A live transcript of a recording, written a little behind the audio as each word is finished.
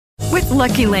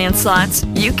Lucky Land Slots,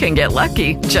 you can get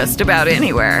lucky just about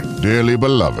anywhere. Dearly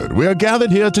beloved, we are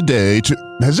gathered here today to...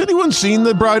 Has anyone seen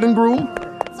the bride and groom?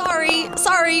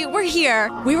 Sorry, we're here.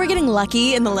 We were getting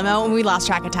lucky in the limo and we lost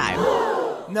track of time.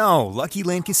 No, Lucky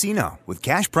Land Casino, with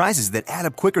cash prizes that add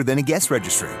up quicker than a guest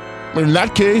registry. In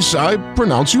that case, I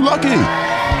pronounce you lucky.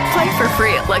 Play for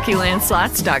free at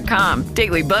LuckyLandSlots.com.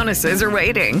 Daily bonuses are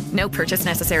waiting. No purchase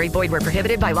necessary. Void where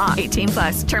prohibited by law.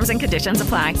 18+. Terms and conditions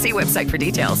apply. See website for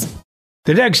details.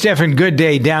 The Doug Stephan Good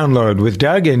Day download with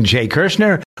Doug and Jay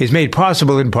Kirshner is made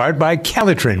possible in part by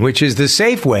Calitrin, which is the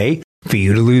safe way for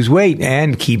you to lose weight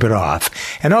and keep it off.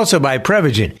 And also by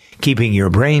Prevagen, keeping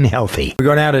your brain healthy. We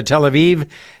go now to Tel Aviv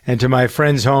and to my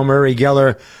friend's home, Uri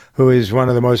Geller, who is one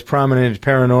of the most prominent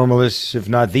paranormalists, if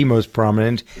not the most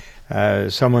prominent,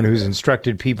 someone who's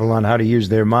instructed people on how to use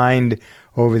their mind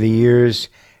over the years.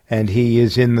 And he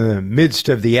is in the midst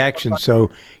of the action.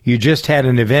 So you just had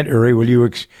an event, Uri. Will you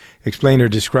explain or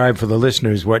describe for the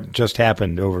listeners what just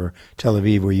happened over Tel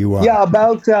Aviv where you are? Yeah,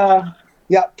 about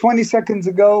 20 seconds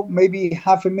ago, maybe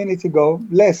half a minute ago,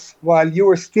 less, while you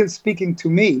were still speaking to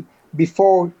me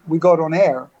before we got on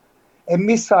air, a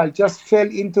missile just fell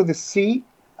into the sea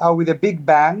with a big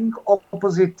bang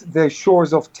opposite the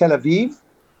shores of Tel Aviv.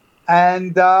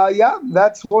 And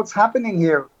that's what's happening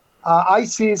here.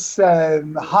 ISIS,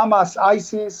 Hamas,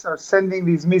 ISIS are sending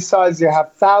these missiles. They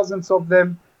have thousands of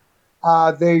them.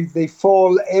 They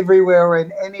fall everywhere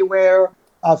and anywhere.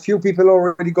 A few people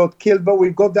already got killed, but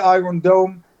we've got the Iron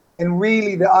Dome, and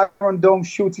really the Iron Dome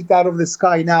shoots it out of the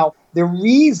sky. Now, the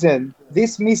reason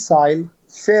this missile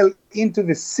fell into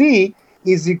the sea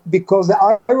is because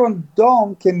the Iron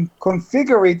Dome can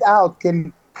configure it out,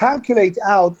 can calculate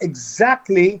out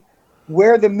exactly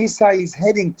where the missile is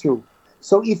heading to.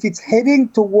 So if it's heading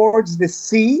towards the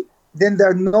sea, then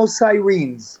there are no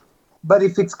sirens. But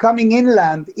if it's coming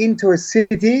inland into a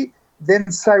city,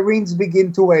 then sirens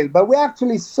begin to wail. But we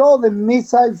actually saw the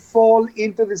missile fall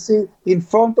into the sea in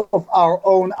front of our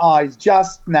own eyes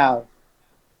just now.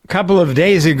 A couple of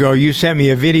days ago, you sent me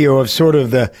a video of sort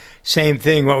of the same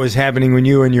thing, what was happening when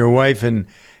you and your wife and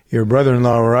your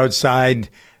brother-in-law were outside.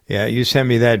 Yeah, you sent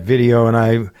me that video, and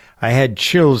I had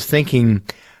chills thinking,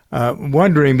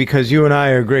 wondering, because you and I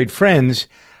are great friends,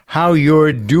 how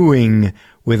you're doing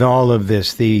with all of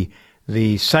this, the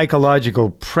psychological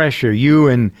pressure, you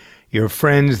and your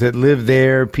friends that live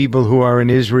there, people who are in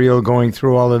Israel going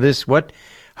through all of this.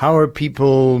 How are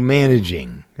people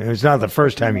managing? It's not the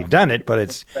first time you've done it, but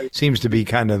it seems to be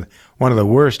kind of one of the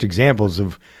worst examples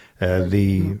of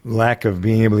the lack of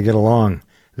being able to get along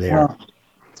there.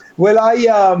 Well,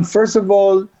 I first of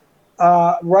all,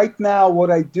 right now what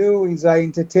I do is I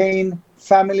entertain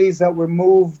families that were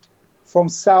moved from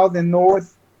south and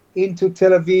north into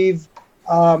Tel Aviv.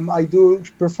 I do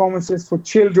performances for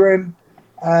children,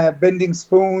 bending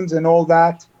spoons and all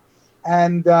that.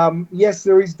 And yes,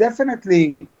 there is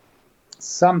definitely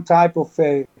some type of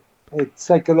a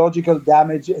psychological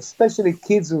damage, especially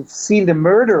kids who've seen the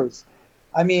murders.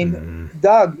 I mean,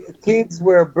 Doug, kids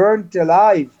were burnt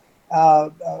alive.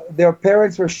 Their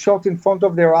parents were shot in front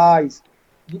of their eyes.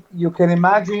 You can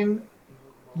imagine.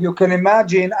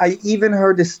 I even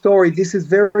heard a story. This is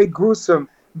very gruesome,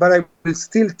 but I will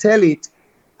still tell it.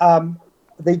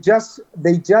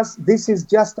 This is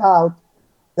just out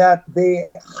that the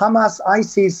Hamas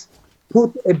ISIS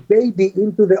put a baby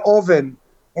into the oven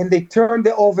and they turned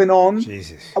the oven on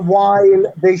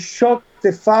while they shot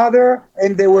the father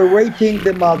and they were raping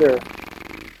the mother.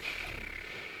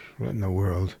 What in the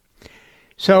world?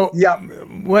 So,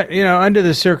 under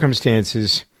the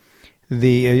circumstances,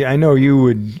 I know you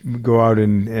would go out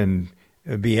and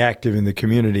be active in the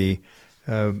community.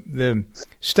 The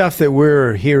stuff that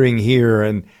we're hearing here,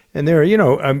 and there,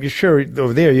 I'm sure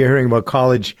over there you're hearing about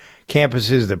college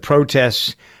campuses, the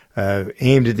protests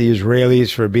aimed at the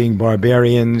Israelis for being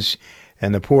barbarians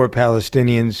and the poor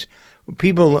Palestinians.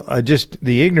 People are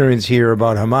the ignorance here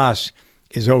about Hamas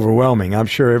is overwhelming. I'm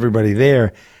sure everybody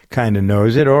there kind of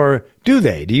knows it, or do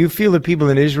they? Do you feel that people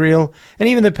in Israel and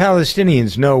even the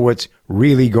Palestinians know what's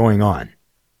really going on?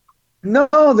 No,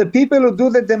 the people who do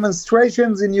the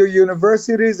demonstrations in your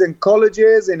universities and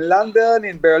colleges in London,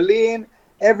 in Berlin,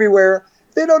 everywhere,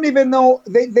 they don't even know,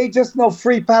 they just know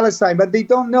free Palestine, but they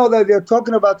don't know that they're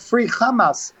talking about free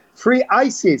Hamas, free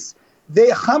ISIS.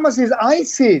 Hamas is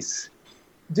ISIS.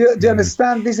 Do you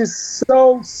understand? This is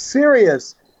so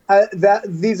serious that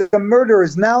these are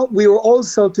murderers. Now, we were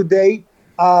also today,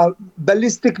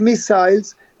 ballistic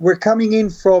missiles were coming in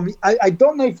from, I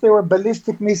don't know if they were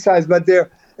ballistic missiles, but they're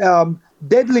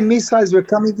deadly missiles were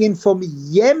coming in from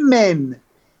Yemen,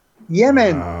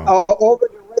 over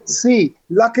the Red see.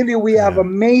 Luckily, we have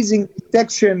amazing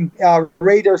detection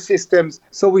radar systems,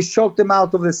 so we shot them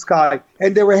out of the sky.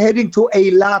 And they were heading to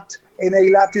Eilat, and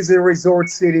Eilat is a resort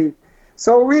city.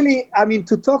 So really, I mean,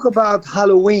 to talk about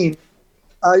Halloween,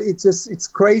 it's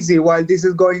crazy while this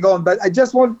is going on. But I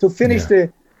just want to finish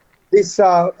this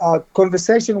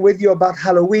conversation with you about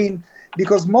Halloween,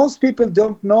 because most people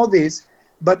don't know this,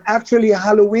 but actually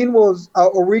Halloween was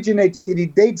originated,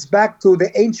 it dates back to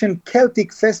the ancient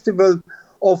Celtic festival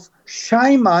of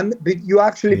Shaiman, but you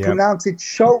actually pronounce it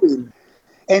Showin.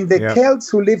 And the Celts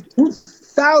who lived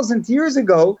 2,000 years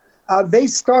ago, they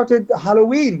started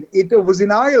Halloween. It was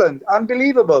in Ireland.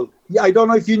 Unbelievable. I don't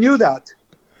know if you knew that.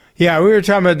 Yeah, we were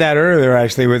talking about that earlier,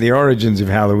 actually, with the origins of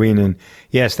Halloween. And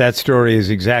yes, that story is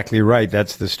exactly right.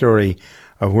 That's the story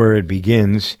of where it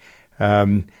begins.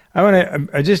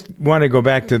 I just want to go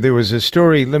back to, there was a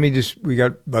story. We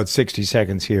got about 60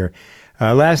 seconds here.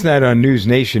 Last night on News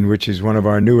Nation, which is one of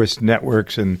our newest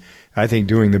networks, and I think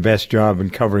doing the best job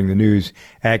in covering the news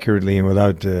accurately and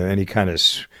without any kind of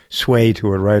sway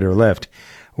to a right or left,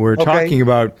 we're talking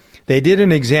about, they did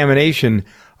an examination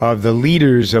of the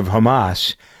leaders of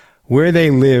Hamas, where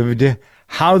they lived,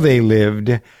 how they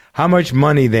lived, how much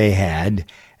money they had.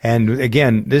 And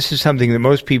again, this is something that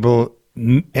most people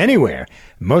anywhere,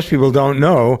 most people don't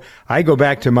know. I go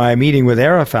back to my meeting with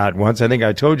Arafat once. I think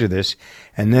I told you this.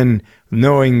 And then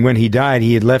knowing when he died,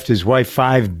 he had left his wife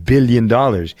 $5 billion.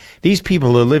 These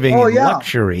people are living in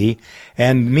luxury.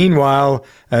 And meanwhile,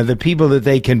 the people that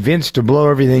they convinced to blow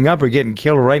everything up are getting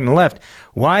killed right and left.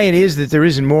 Why it is that there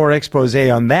isn't more expose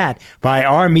on that by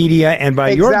our media and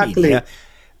by your media.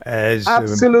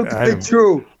 Absolutely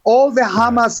true. All the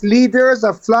Hamas leaders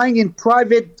are flying in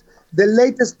the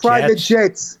latest private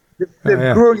jets.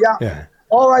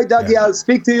 All right, Dougie, I'll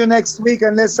speak to you next week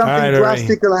unless something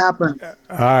drastic will happen.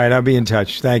 All right, I'll be in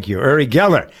touch. Thank you. Uri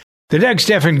Geller. The Doug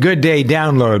Stephan Good Day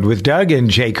download with Doug and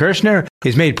Jay Kirshner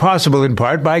is made possible in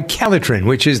part by Calitrin,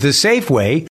 which is the safe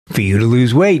way for you to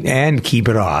lose weight and keep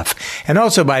it off. And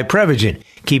also by Prevagen,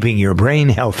 keeping your brain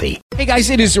healthy. Hey guys,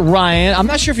 it is Ryan. I'm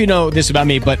not sure if you know this about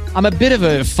me, but I'm a bit of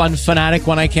a fun fanatic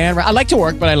when I can. I like to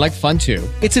work, but I like fun too.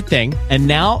 It's a thing. And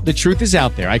now the truth is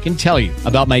out there. I can tell you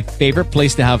about my favorite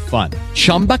place to have fun.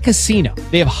 Chumba Casino.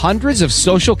 They have hundreds of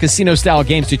social casino style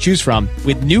games to choose from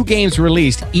with new games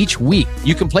released each week.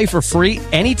 You can play for free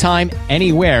anytime,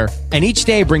 anywhere. And each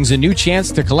day brings a new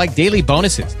chance to collect daily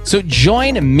bonuses. So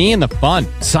join me in the fun.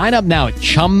 Sign up now at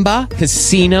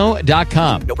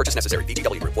ChumbaCasino.com. No purchase necessary.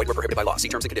 VGW Group. Void where prohibited by law. See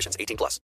terms and conditions. 18+.